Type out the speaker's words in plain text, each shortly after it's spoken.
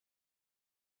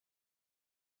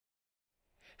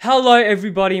Hello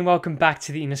everybody and welcome back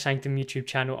to the Inner Sanctum YouTube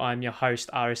channel. I'm your host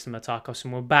Ari Stamatakos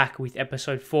and we're back with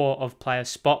episode 4 of Player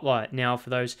Spotlight. Now for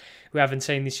those who haven't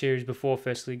seen this series before,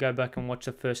 firstly go back and watch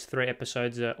the first 3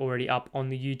 episodes that are already up on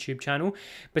the YouTube channel.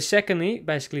 But secondly,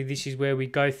 basically this is where we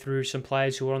go through some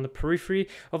players who are on the periphery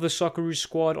of the Socceroos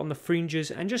squad, on the fringes,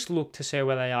 and just look to see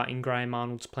where they are in Graham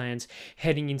Arnold's plans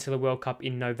heading into the World Cup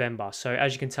in November. So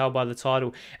as you can tell by the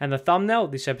title and the thumbnail,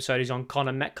 this episode is on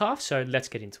Connor Metcalfe, so let's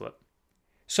get into it.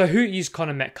 So who is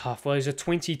Connor Metcalfe? Well, he's a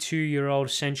 22-year-old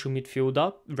central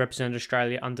midfielder, represented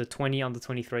Australia under 20, under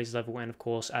 23s level, and of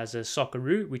course as a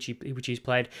Socceroo, which he's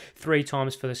played 3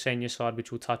 times for the senior side,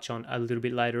 which we'll touch on a little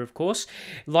bit later, of course.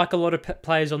 Like a lot of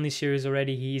players on this series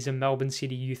already, he is a Melbourne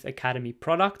City Youth Academy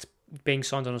product, being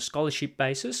signed on a scholarship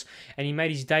basis, and he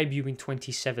made his debut in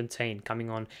 2017, coming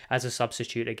on as a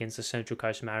substitute against the Central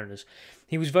Coast Mariners.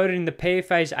 He was voted in the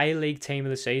PFA's A-League Team of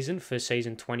the Season for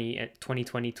season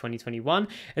 2020-2021,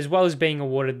 as well as being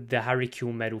awarded the Harry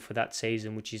Kewell Medal for that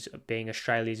season, which is being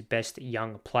Australia's best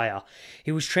young player.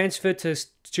 He was transferred to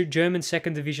German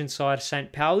second division side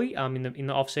St. Pauli in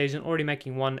the off-season, already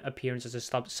making 1 appearance as a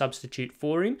substitute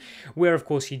for him, where of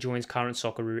course he joins current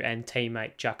Socceroo and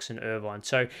teammate Jackson Irvine.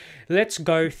 So let's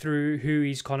go through who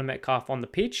is Connor Metcalfe on the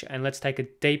pitch, and let's take a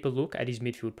deeper look at his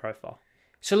midfield profile.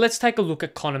 So let's take a look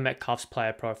at Connor Metcalfe's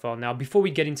player profile. Now, before we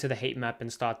get into the heat map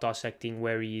and start dissecting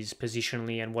where he is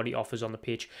positionally and what he offers on the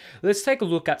pitch, let's take a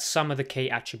look at some of the key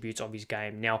attributes of his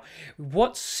game. Now,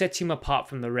 what sets him apart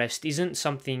from the rest isn't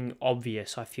something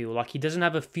obvious, I feel. Like, he doesn't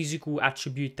have a physical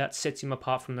attribute that sets him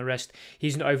apart from the rest.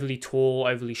 He's not overly tall,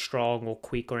 overly strong, or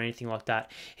quick, or anything like that.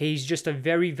 He's just a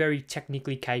very, very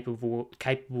technically capable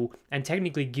and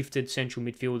technically gifted central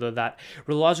midfielder that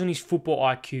relies on his football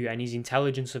IQ and his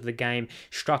intelligence of the game,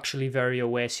 structurally very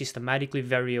aware, systematically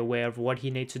very aware of what he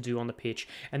needs to do on the pitch,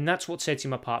 and that's what sets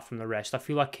him apart from the rest. I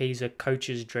feel like he's a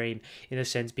coach's dream in a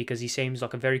sense, because he seems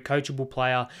like a very coachable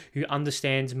player who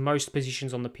understands most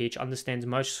positions on the pitch, understands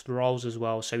most roles as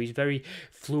well, so he's very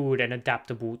fluid and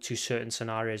adaptable to certain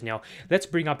scenarios. Now, let's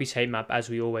bring up his heat map as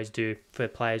we always do for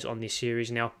players on this series.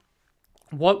 Now,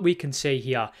 what we can see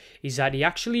here is that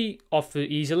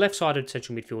he's a left-sided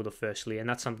central midfielder firstly, and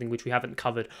that's something which we haven't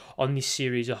covered on this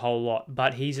series a whole lot,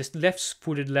 but he's a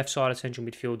left-footed, left-sided central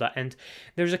midfielder, and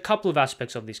there's a couple of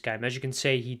aspects of this game. As you can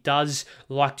see, he does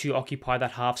like to occupy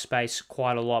that half space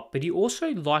quite a lot, but he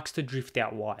also likes to drift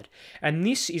out wide, and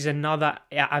this is another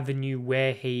avenue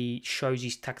where he shows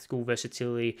his tactical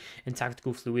versatility and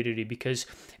tactical fluidity, because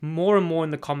more and more in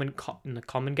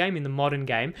the modern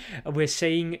game, we're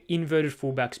seeing inverted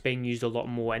fullbacks being used a lot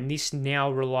more, and this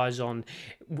now relies on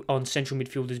central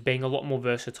midfielders being a lot more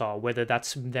versatile, whether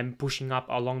that's them pushing up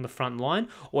along the front line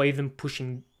or even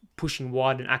pushing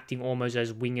wide and acting almost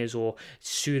as wingers or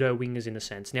pseudo wingers in a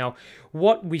sense. Now,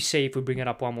 what we see, if we bring it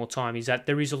up one more time, is that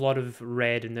there is a lot of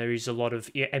red and there is a lot of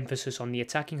emphasis on the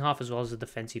attacking half as well as the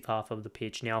defensive half of the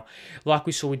pitch. Now, like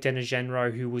we saw with Dennis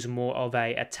Genro, who was more of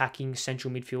a attacking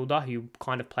central midfielder who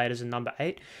kind of played as a number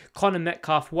 8, Connor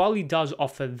Metcalfe, while he does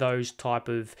offer those type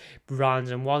of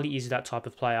runs and while he is that type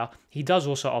of player, he does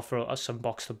also offer some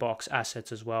box-to-box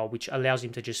assets as well, which allows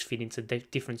him to just fit into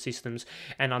different systems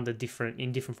and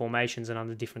in different formations and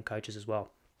under different coaches as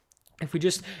well. If we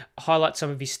just highlight some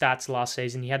of his stats last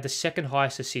season, he had the second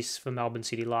highest assists for Melbourne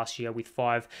City last year with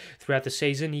 5 throughout the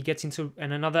season. He gets into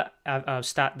another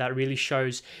stat that really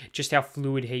shows just how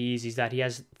fluid he is that he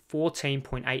has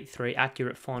 14.83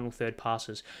 accurate final third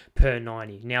passes per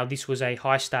 90. Now, this was a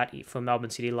high stat for Melbourne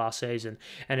City last season,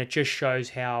 and it just shows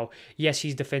how, yes,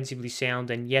 he's defensively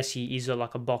sound, and yes, he is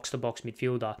like a box-to-box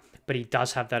midfielder, but he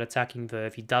does have that attacking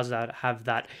verve. He does have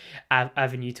that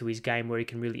avenue to his game where he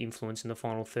can really influence in the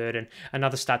final third. And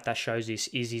another stat that shows this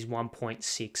is his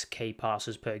 1.6 key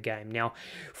passes per game. Now,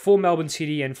 for Melbourne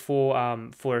City and for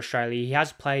Australia, he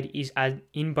has played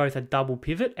in both a double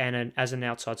pivot and as an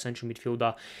outside central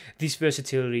midfielder. This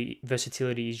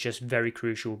versatility is just very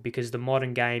crucial, because the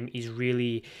modern game is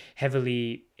really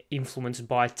heavily influenced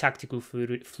by tactical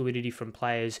fluidity from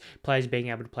players being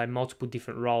able to play multiple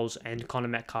different roles, and Connor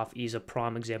Metcalfe is a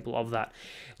prime example of that.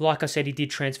 Like I said, he did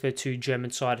transfer to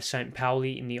German side St.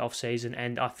 Pauli in the off-season,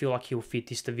 and I feel like he'll fit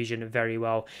this division very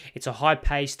well. It's a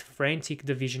high-paced, frantic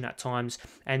division at times,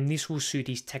 and this will suit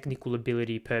his technical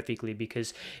ability perfectly,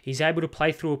 because he's able to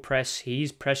play through a press, he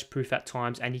is press-proof at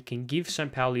times, and he can give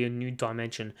St. Pauli a new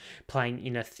dimension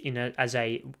playing as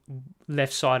a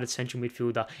left-sided central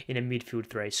midfielder in a midfield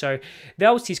 3. So that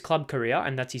was his club career,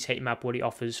 and that's his heat map, what he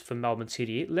offers for Melbourne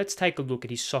City. Let's take a look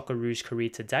at his Socceroos career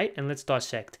to date, and let's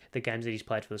dissect the games that he's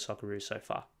played for the Socceroos so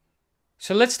far.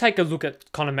 So let's take a look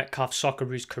at Connor Metcalfe's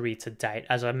Socceroos career to date.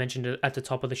 As I mentioned at the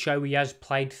top of the show, he has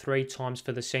played 3 times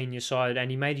for the senior side,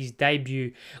 and he made his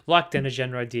debut, like Dennis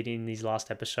did in his last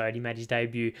episode. He made his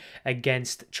debut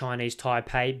against Chinese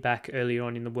Taipei back earlier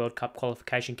on in the World Cup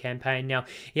qualification campaign. Now,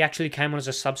 he actually came on as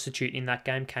a substitute in that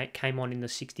game, came on in the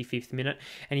 65th minute,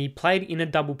 and he played in a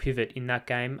double pivot in that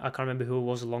game. I can't remember who it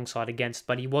was alongside against,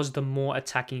 but he was the more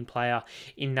attacking player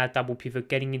in that double pivot,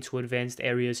 getting into advanced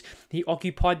areas. He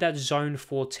occupied that zone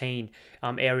 14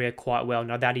 area quite well.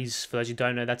 Now that is, for those who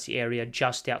don't know, that's the area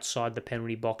just outside the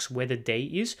penalty box where the D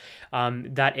is.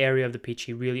 That area of the pitch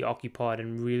he really occupied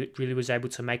and really was able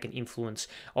to make an influence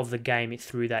of the game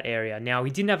through that area. Now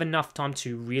he didn't have enough time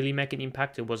to really make an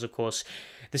impact. It was, of course,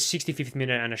 the 65th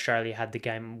minute and Australia had the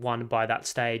game won by that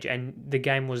stage, and the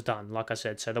game was done, like I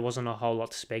said, so there wasn't a whole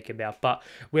lot to speak about. But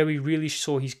where we really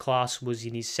saw his class was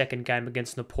in his second game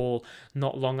against Nepal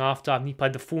not long after. He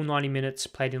played the full 90 minutes,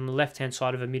 played in the left-hand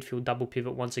side of a midfield double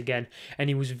pivot once again, and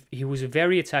he was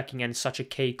very attacking and such a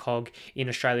key cog in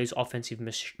Australia's offensive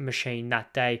machine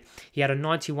that day. He had a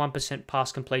 91%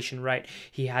 pass completion rate,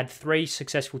 he had 3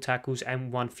 successful tackles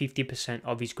and won 50%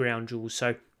 of his ground duels.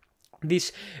 So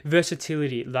this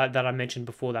versatility that I mentioned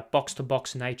before, that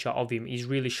box-to-box nature of him, is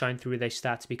really shown through their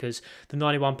stats, because the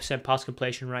 91% pass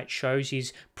completion rate shows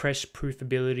his press-proof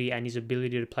ability and his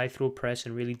ability to play through a press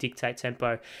and really dictate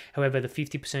tempo. However, the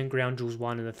 50% ground duels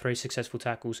won and the 3 successful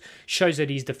tackles shows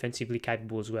that he's defensively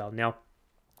capable as well. Now,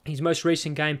 his most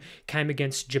recent game came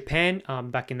against Japan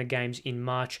back in the games in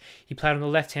March. He played on the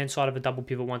left-hand side of a double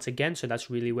pivot once again, so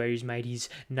that's really where he's made his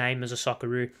name as a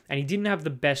Socceroo. And he didn't have the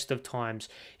best of times.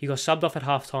 He got subbed off at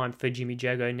half-time for Jimmy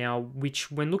Jago now, which,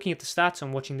 when looking at the stats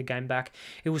and watching the game back,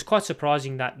 it was quite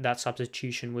surprising that that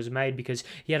substitution was made, because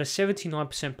he had a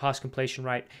 79% pass completion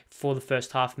rate for the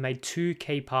first half, made 2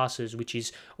 key passes, which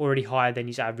is already higher than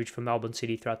his average for Melbourne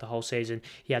City throughout the whole season.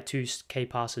 He had 2 key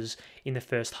passes in the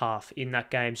first half in that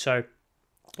game. So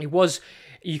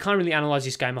you can't really analyse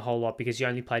this game a whole lot because he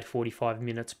only played 45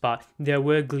 minutes, but there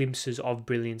were glimpses of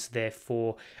brilliance there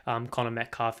for Connor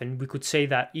Metcalfe, and we could see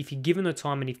that if you're given the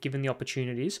time and if given the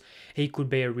opportunities, he could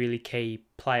be a really key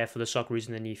player for the Socceroos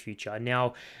in the near future.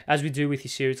 Now, as we do with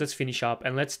this series, let's finish up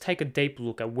and let's take a deep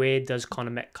look at where does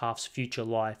Connor Metcalfe's future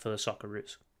lie for the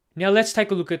Socceroos. Now let's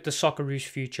take a look at the Socceroos'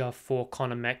 future for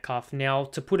Connor Metcalfe. Now,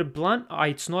 to put it blunt,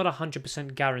 it's not a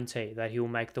 100% guarantee that he'll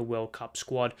make the World Cup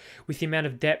squad. With the amount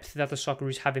of depth that the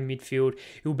Socceroos have in midfield,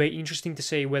 it will be interesting to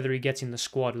see whether he gets in the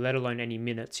squad, let alone any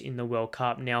minutes in the World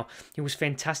Cup. Now, he was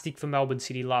fantastic for Melbourne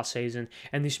City last season,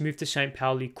 and this move to St.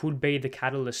 Pauli could be the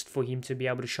catalyst for him to be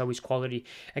able to show his quality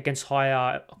against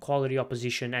higher quality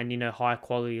opposition and in a higher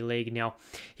quality league. Now,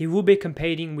 he will be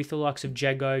competing with the likes of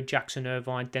Jago, Jackson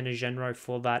Irvine, Dennis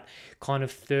for that kind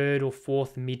of 3rd or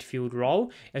 4th midfield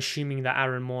role, assuming that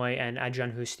Aaron Moy and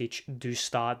Adrian Hustic do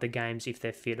start the games if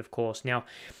they're fit, of course. Now,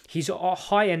 his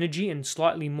high energy and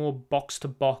slightly more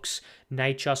box-to-box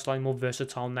nature, slightly more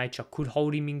versatile nature could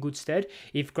hold him in good stead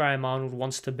if Graham Arnold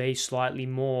wants to be slightly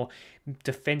more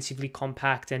defensively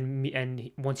compact and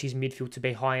wants his midfield to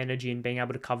be high energy and being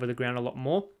able to cover the ground a lot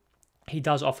more. He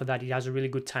does offer that. He has a really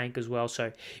good tank as well,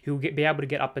 so he'll be able to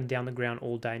get up and down the ground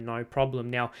all day, no problem.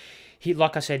 Now,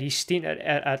 like I said, his stint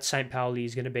at St. Pauli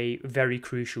is going to be very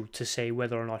crucial to see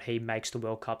whether or not he makes the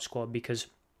World Cup squad, because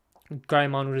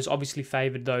Graham Arnold has obviously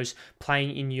favoured those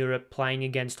playing in Europe, playing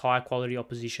against higher quality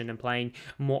opposition and playing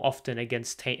more often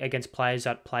against players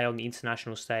that play on the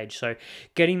international stage. So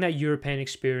getting that European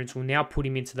experience will now put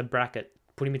him into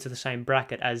the same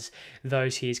bracket as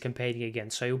those he is competing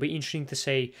against. So it'll be interesting to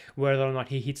see whether or not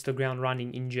he hits the ground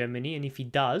running in Germany, and if he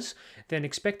does, then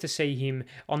expect to see him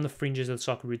on the fringes of the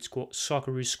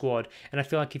Socceroos squad. And I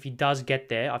feel like if he does get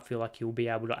there, I feel like he'll be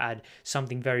able to add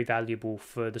something very valuable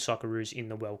for the Socceroos in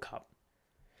the World Cup.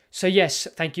 So yes,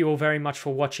 thank you all very much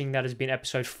for watching. That has been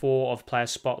episode 4 of Player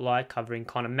Spotlight covering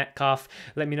Connor Metcalfe.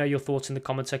 Let me know your thoughts in the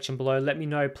comment section below. Let me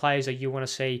know players that you want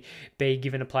to see be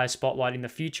given a Player Spotlight in the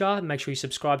future. Make sure you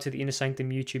subscribe to the Inner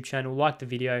Sanctum YouTube channel, like the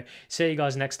video. See you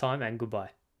guys next time, and goodbye.